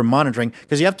thing for monitoring?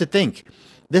 Because you have to think,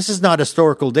 this is not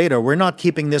historical data. We're not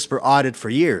keeping this for audit for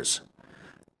years.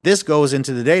 This goes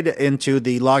into the data, into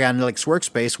the log analytics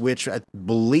workspace, which I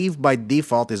believe by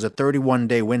default is a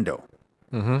 31-day window.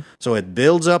 Mm-hmm. So it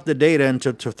builds up the data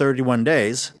into 31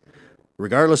 days,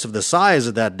 regardless of the size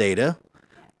of that data,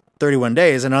 31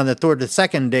 days. And on the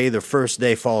second day, the first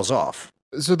day falls off.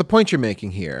 So the point you're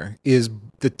making here is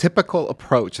the typical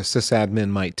approach a sysadmin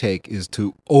might take is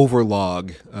to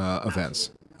overlog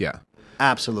events. Yeah.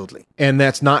 Absolutely. And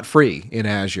that's not free in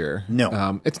Azure.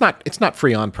 No. It's not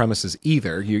free on premises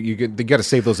either. You got to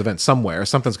save those events somewhere.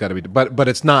 Something's got to be, but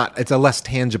it's not. It's a less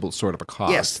tangible sort of a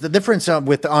cost. Yes, the difference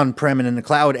with on-prem and in the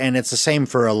cloud, and it's the same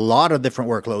for a lot of different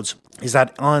workloads, is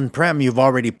that on-prem you've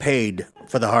already paid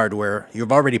for the hardware.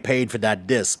 You've already paid for that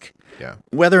disk. Yeah.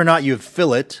 Whether or not you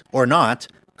fill it or not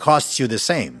costs you the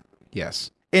same. Yes.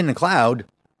 In the cloud,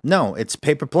 no, it's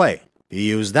pay-per-play. You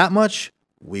use that much,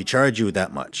 we charge you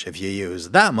that much. If you use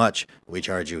that much, we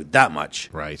charge you that much.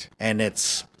 Right. And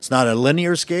it's not a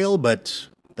linear scale, but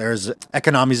there's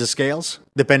economies of scales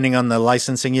depending on the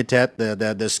licensing you get, the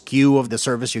SKU of the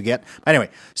service you get. Anyway,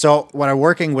 so when I'm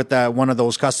working with one of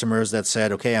those customers that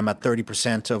said, okay, I'm at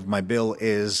 30% of my bill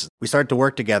is, we started to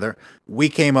work together. We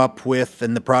came up with,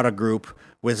 in the product group,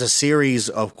 with a series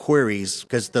of queries,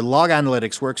 because the log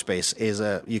analytics workspace is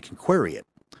you can query it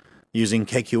using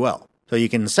KQL. So you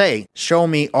can say, show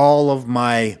me all of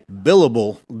my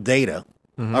billable data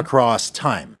across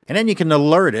time. And then you can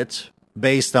alert it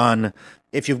based on,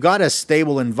 if you've got a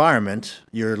stable environment,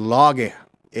 your log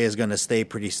is going to stay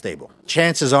pretty stable.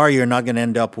 Chances are you're not going to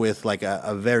end up with like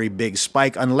a very big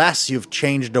spike unless you've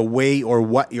changed the way or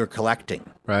what you're collecting.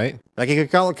 Right. Like if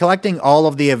you're collecting all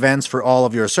of the events for all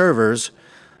of your servers,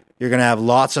 you're going to have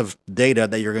lots of data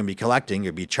that you're going to be collecting.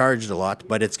 You'll be charged a lot,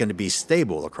 but it's going to be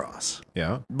stable across.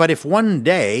 Yeah. But if one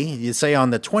day, you say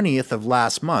on the 20th of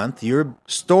last month, your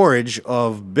storage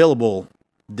of billable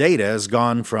data has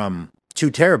gone from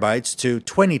 2 terabytes to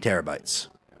 20 terabytes.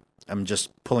 I'm just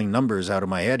pulling numbers out of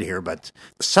my head here, but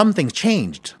something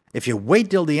changed. If you wait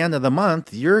till the end of the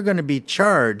month, you're going to be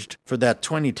charged for that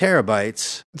 20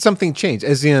 terabytes. Something changed,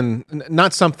 as in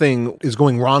not something is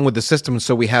going wrong with the system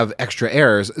so we have extra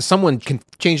errors. Someone can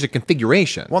change the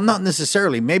configuration. Well, not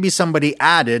necessarily. Maybe somebody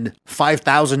added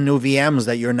 5,000 new VMs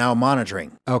that you're now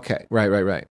monitoring. Okay,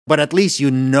 right. But at least you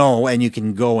know and you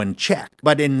can go and check.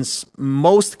 But in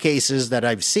most cases that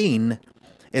I've seen,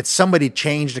 it's somebody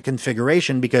changed the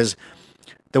configuration because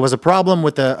there was a problem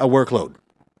with a workload.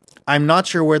 I'm not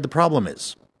sure where the problem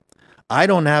is. I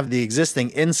don't have the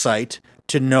existing insight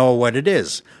to know what it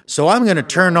is. So I'm going to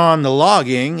turn on the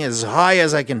logging as high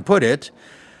as I can put it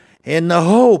in the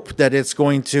hope that it's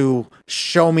going to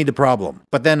show me the problem.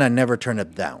 But then I never turn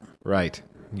it down. Right.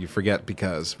 You forget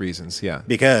because reasons, yeah.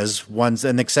 Because once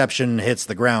an exception hits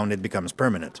the ground, it becomes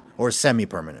permanent or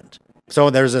semi-permanent. So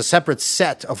there's a separate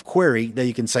set of query that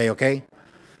you can say, okay,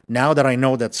 now that I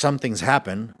know that something's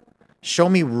happened, show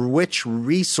me which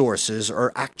resources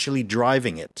are actually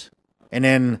driving it. And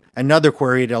then another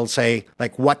query that'll say,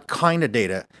 like, what kind of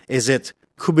data? Is it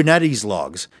Kubernetes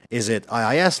logs? Is it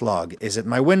IIS log? Is it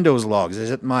my Windows logs?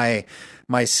 Is it my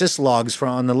sys logs from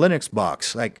on the Linux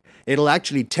box? Like, it'll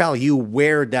actually tell you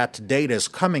where that data is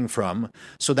coming from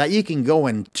so that you can go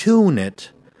and tune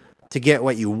it to get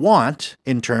what you want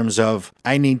in terms of,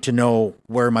 I need to know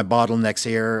where my bottlenecks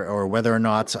are or whether or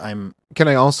not I'm... Can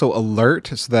I also alert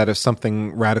so that if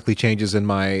something radically changes in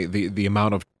the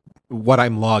amount of what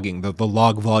I'm logging, the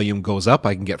log volume goes up,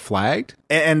 I can get flagged?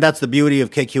 And that's the beauty of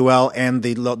KQL and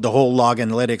the whole log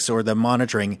analytics or the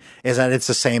monitoring is that it's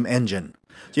the same engine.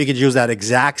 So you could use that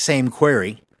exact same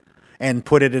query and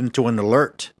put it into an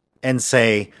alert and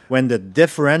say, when the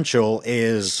differential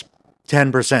is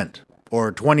 10%,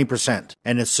 or 20%,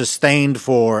 and it's sustained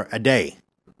for a day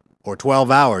or 12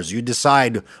 hours. You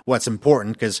decide what's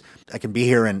important, because I can be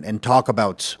here and talk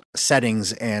about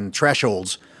settings and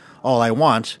thresholds all I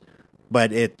want,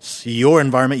 but it's your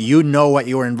environment. You know what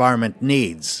your environment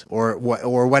needs or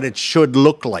what it should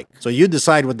look like. So you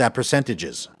decide what that percentage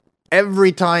is.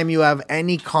 Every time you have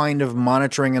any kind of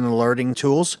monitoring and alerting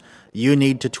tools, you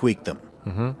need to tweak them.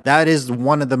 Mm-hmm. That is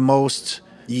one of the most...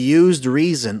 used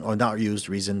reason, or not used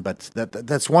reason, but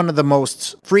that's one of the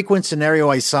most frequent scenario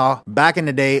I saw back in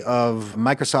the day of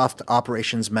Microsoft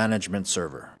Operations Management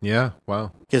Server. Yeah,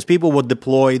 wow. Because people would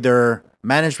deploy their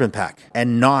management pack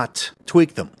and not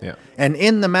tweak them. Yeah. And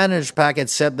in the management pack, it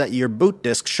said that your boot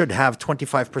disk should have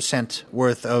 25%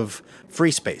 worth of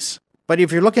free space. But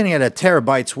if you're looking at a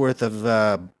terabyte's worth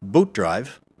of boot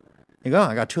drive, you go,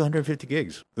 I got 250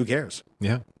 gigs. Who cares?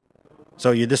 Yeah.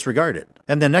 So you disregard it.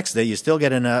 And the next day you still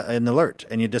get an alert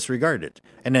and you disregard it.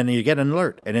 And then you get an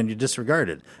alert and then you disregard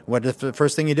it. What if the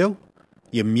first thing you do?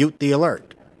 You mute the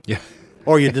alert. Yeah.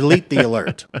 Or you delete the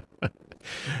alert.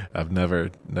 I've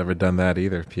never done that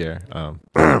either, Pierre.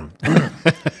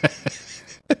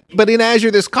 But in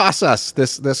Azure, this costs us.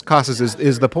 This costs us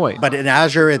is the point. But in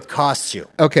Azure, it costs you.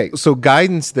 Okay, so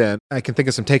guidance then, I can think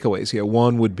of some takeaways here.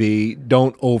 One would be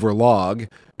don't overlog,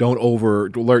 don't over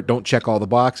alert, don't check all the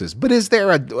boxes. But is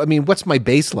there what's my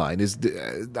baseline?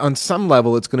 On some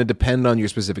level, it's going to depend on your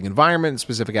specific environment,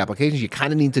 specific applications. You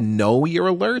kind of need to know your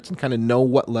alerts and kind of know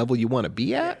what level you want to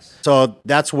be at. So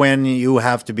that's when you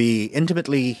have to be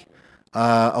intimately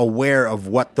aware of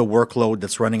what the workload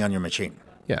that's running on your machine.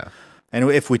 Yeah. And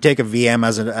if we take a VM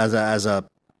as a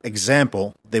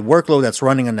example, the workload that's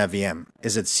running on that VM,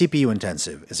 is it CPU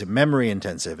intensive? Is it memory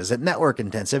intensive? Is it network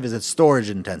intensive? Is it storage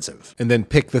intensive? And then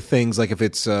pick the things like if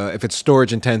it's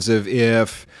storage intensive,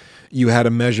 if you had a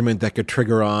measurement that could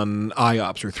trigger on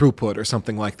IOPS or throughput or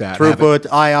something like that. Throughput,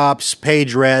 IOPS,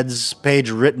 page reads, page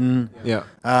written. Yeah.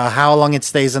 How long it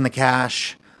stays in the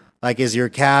cache. Like, is your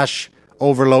cache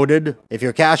overloaded? If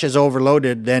your cache is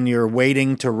overloaded, then you're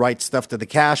waiting to write stuff to the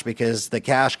cache because the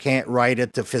cache can't write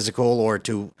it to physical or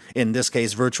to, in this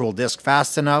case, virtual disk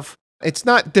fast enough. It's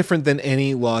not different than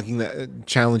any logging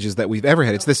challenges that we've ever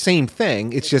had. It's the same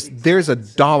thing. It's just there's a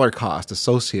dollar cost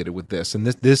associated with this. And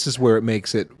this is where it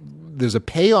makes it, there's a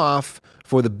payoff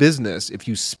for the business if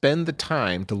you spend the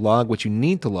time to log what you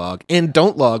need to log and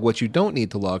don't log what you don't need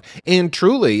to log. And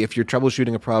truly, if you're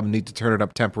troubleshooting a problem, need to turn it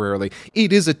up temporarily,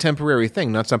 it is a temporary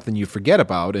thing, not something you forget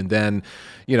about. And then,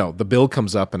 the bill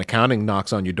comes up and accounting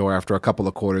knocks on your door after a couple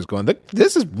of quarters going,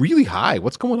 this is really high.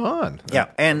 What's going on? Yeah.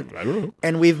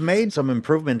 And we've made some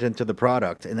improvement into the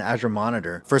product in Azure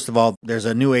Monitor. First of all, there's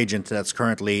a new agent that's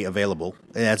currently available.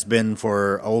 That's been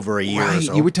for over a year or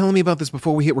so. You were telling me about this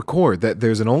before we hit record, that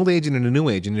there's an old agent and a new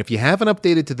agent. And if you haven't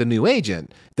updated to the new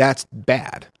agent, that's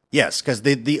bad. Yes, because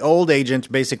the old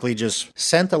agent basically just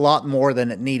sent a lot more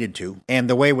than it needed to. And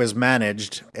the way it was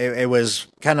managed, it was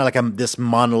kind of like this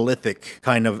monolithic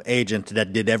kind of agent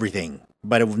that did everything,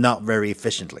 but not very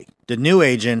efficiently. The new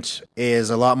agent is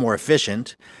a lot more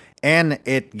efficient, and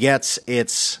it gets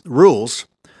its rules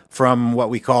from what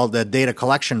we call the data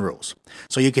collection rules.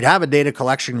 So you could have a data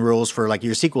collection rules for like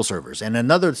your SQL servers and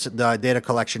another data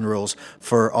collection rules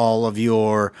for all of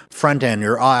your front end,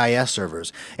 your IIS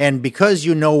servers. And because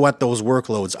you know what those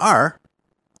workloads are,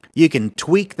 you can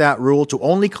tweak that rule to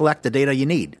only collect the data you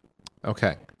need.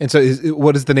 Okay. And so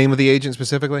what is the name of the agent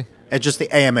specifically? It's just the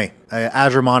AMA,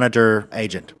 Azure Monitor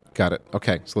agent. Got it.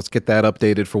 Okay. So let's get that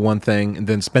updated for one thing and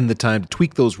then spend the time to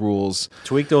tweak those rules.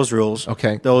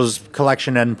 Okay. Those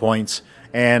collection endpoints.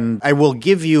 And I will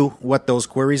give you what those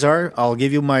queries are. I'll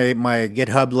give you my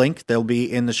GitHub link. They'll be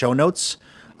in the show notes.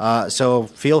 So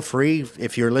feel free,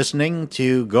 if you're listening,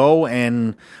 to go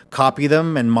and copy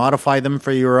them and modify them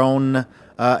for your own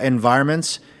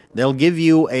environments. They'll give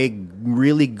you a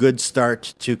really good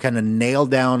start to kind of nail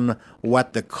down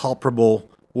what the culpable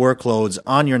workloads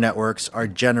on your networks are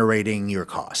generating your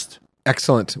cost.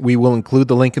 Excellent. We will include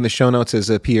the link in the show notes,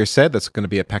 as Pierre said. That's going to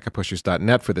be at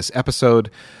packetpushers.net for this episode.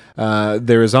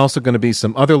 There is also going to be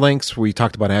some other links. We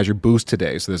talked about Azure Boost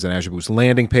today. So there's an Azure Boost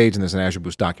landing page and there's an Azure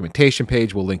Boost documentation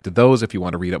page. We'll link to those if you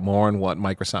want to read up more on what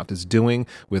Microsoft is doing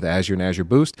with Azure and Azure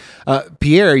Boost.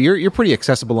 Pierre, you're pretty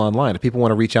accessible online. If people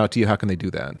want to reach out to you, how can they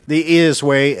do that? The easiest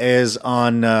way is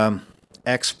on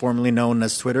X, formerly known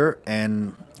as Twitter,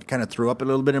 and kind of threw up a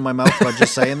little bit in my mouth by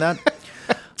just saying that.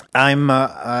 I'm,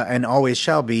 and always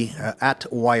shall be, at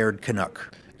Wired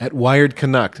Canuck. At Wired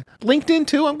Canuck. LinkedIn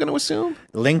too, I'm going to assume?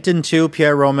 LinkedIn too,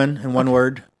 Pierre Roman in one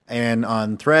word. And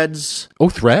on Threads. Oh,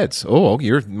 Threads. Oh,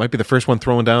 you might be the first one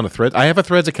throwing down a Threads. I have a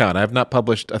Threads account. I have not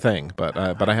published a thing, but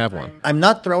I have one. I'm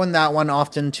not throwing that one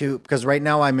often too, because right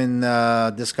now I'm in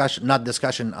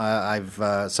discussion.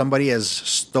 I've somebody has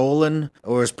stolen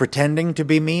or is pretending to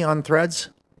be me on Threads.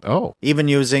 Oh. Even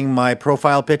using my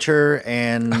profile picture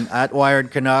and at Wired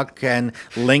Canuck and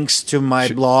links to my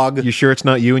blog. You sure it's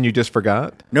not you and you just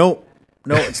forgot? No,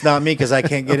 it's not me because I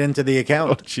can't get into the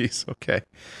account. Oh, jeez. Okay.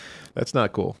 That's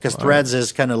not cool. Because Threads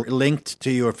is kind of linked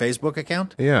to your Facebook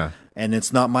account. Yeah. And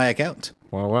it's not my account.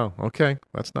 Wow. Okay.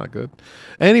 That's not good.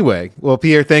 Anyway, well,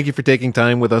 Pierre, thank you for taking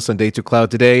time with us on Day 2 Cloud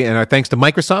today. And our thanks to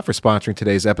Microsoft for sponsoring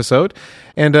today's episode.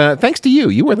 And thanks to you.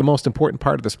 You are the most important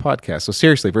part of this podcast. So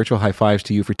seriously, virtual high fives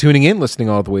to you for tuning in, listening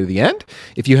all the way to the end.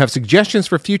 If you have suggestions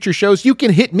for future shows, you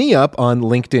can hit me up on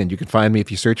LinkedIn. You can find me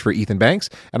if you search for Ethan Banks.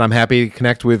 And I'm happy to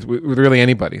connect with really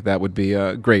anybody. That would be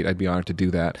great. I'd be honored to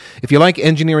do that. If you like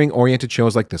engineering-oriented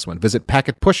shows like this one, visit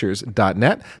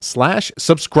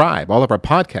packetpushers.net/subscribe. All of our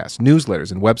podcasts, newsletters,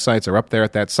 and websites are up there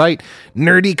at that site.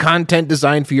 Nerdy content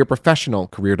designed for your professional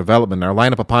career development. Our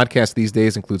lineup of podcasts these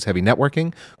days includes Heavy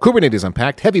Networking, Kubernetes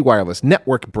Unpacked, Heavy Wireless,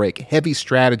 Network Break, Heavy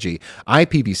Strategy,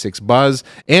 IPv6 Buzz,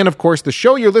 and of course the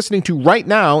show you're listening to right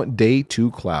now, Day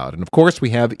 2 Cloud. And of course we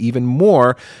have even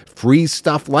more free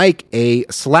stuff like a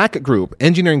Slack group,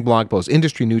 engineering blog posts,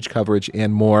 industry news coverage,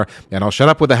 and more. And I'll shut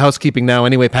up with the housekeeping now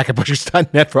anyway,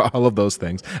 packetpushers.net for all of those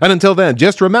things. And until then,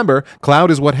 just remember, cloud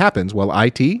is what happens while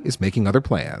IT is making other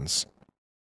plans.